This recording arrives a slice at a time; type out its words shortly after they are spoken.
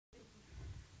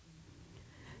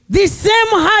The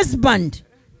same husband.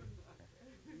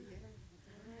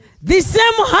 The same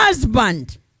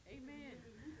husband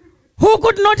who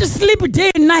could not sleep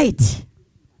day and night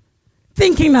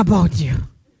thinking about you.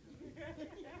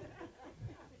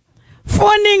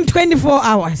 Phoning 24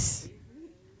 hours.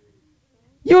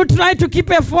 You try to keep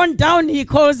a phone down, he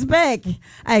calls back.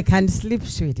 I can't sleep,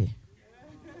 sweetie.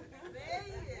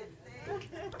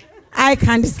 I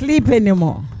can't sleep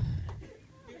anymore.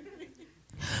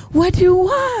 What do you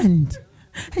want?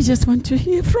 I just want to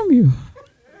hear from you.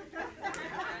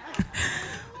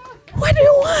 What do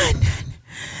you want?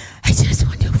 I just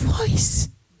want your voice.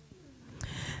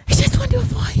 I just want your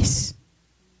voice.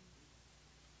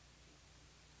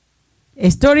 A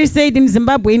story said in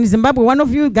Zimbabwe, one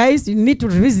of you guys, you need to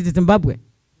visit Zimbabwe.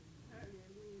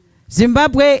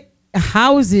 Zimbabwe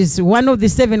houses one of the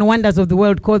 7 wonders of the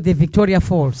world called the Victoria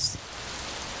Falls.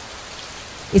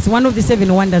 It's one of the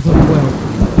 7 wonders of the world.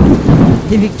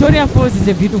 The Victoria Falls is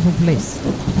a beautiful place.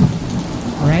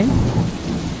 All right?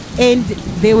 And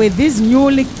there were these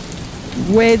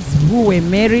newlyweds who were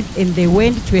married and they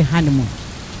went to a honeymoon.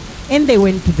 And they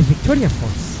went to the Victoria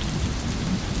Falls.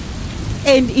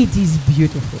 And it is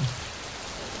beautiful.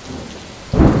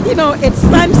 You know, at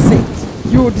sunset,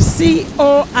 you would see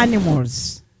all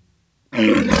animals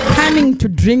coming to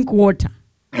drink water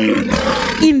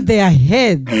in their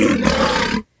heads.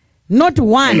 Not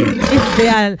one. If they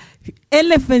are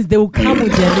elephants, they will come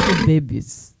with their little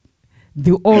babies.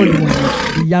 The old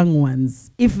ones, the young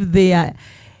ones. If they are,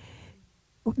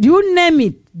 you name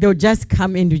it, they'll just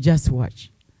come and you just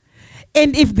watch.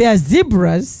 And if they are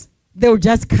zebras, they'll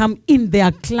just come in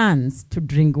their clans to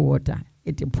drink water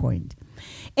at a point.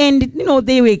 And, you know,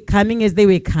 they were coming. As they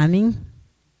were coming,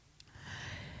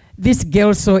 this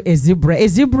girl saw a zebra. A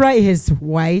zebra has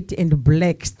white and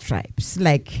black stripes.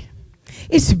 Like,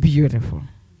 it's beautiful.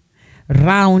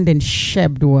 Round and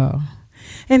shaped well.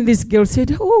 And this girl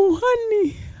said, oh,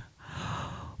 honey,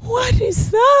 what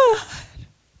is that?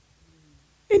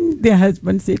 And the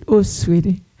husband said, oh,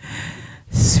 sweetie,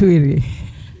 sweetie.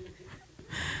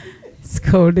 It's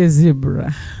called a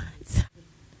zebra.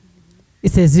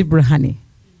 It's a zebra honey.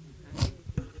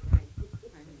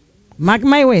 Mark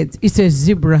my words, it's a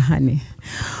zebra honey.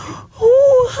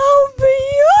 Oh, how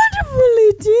beautiful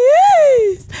it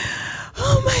is.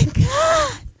 Oh my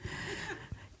God.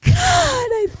 God,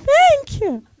 I thank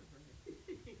you.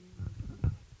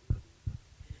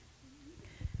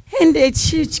 And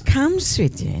she comes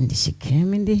with you, and she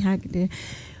came and they hugged her.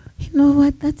 You know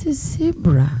what? That's a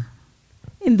zebra.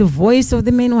 And the voice of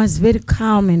the man was very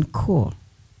calm and cool.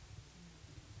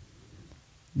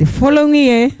 The following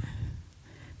year,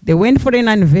 they went for an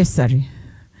anniversary.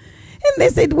 And they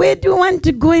said, where do you want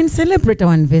to go and celebrate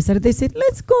our anniversary? They said,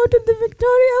 let's go to the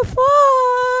Victoria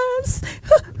Falls.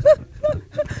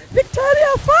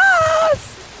 Victoria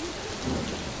Falls.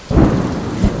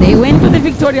 They went to the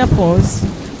Victoria Falls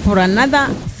for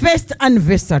another first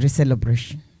anniversary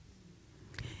celebration.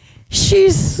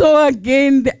 She saw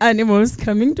again the animals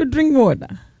coming to drink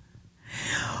water.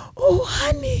 Oh,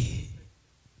 honey.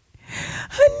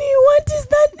 Honey, what is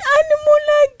that animal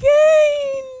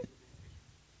again?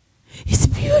 It's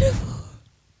beautiful.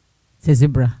 It's a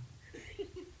zebra.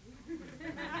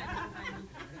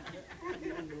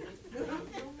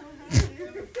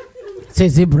 It's a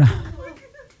zebra.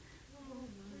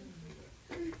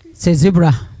 It's a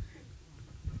zebra.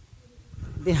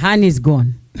 The honey is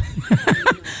gone.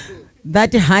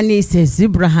 That honey is a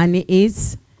zebra honey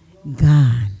is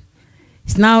gone.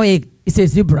 It's now it's a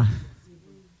zebra.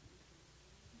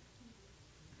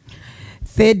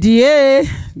 Third year,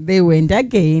 they went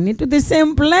again into the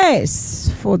same place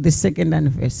for the second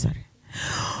anniversary.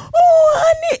 Oh,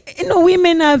 honey, you know,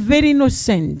 women are very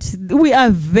innocent. We are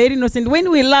very innocent. When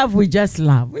we love, we just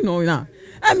love. You know.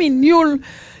 I mean, you'll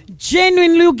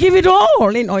genuinely give it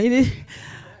all. You know,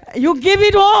 you give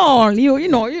it all. You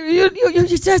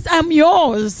just, I'm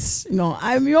yours. You know,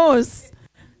 I'm yours.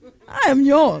 I'm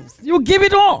yours. You give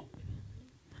it all.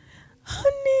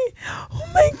 Honey, oh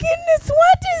my goodness,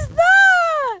 what is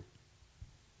that?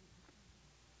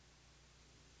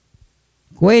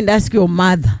 Go and ask your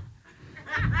mother.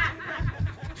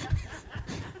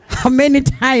 How many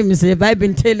times have I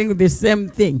been telling you the same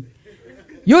thing?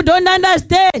 You don't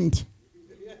understand.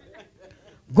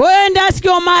 Go and ask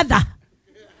your mother.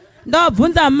 No,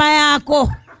 vunza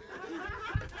mayako.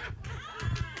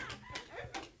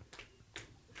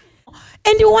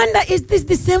 And you wonder, is this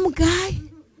the same guy?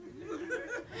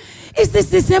 Is this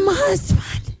the same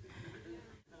husband?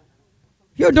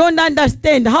 You don't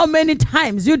understand. How many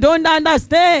times? You don't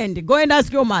understand. Go and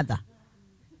ask your mother.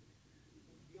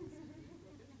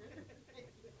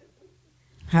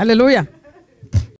 Hallelujah.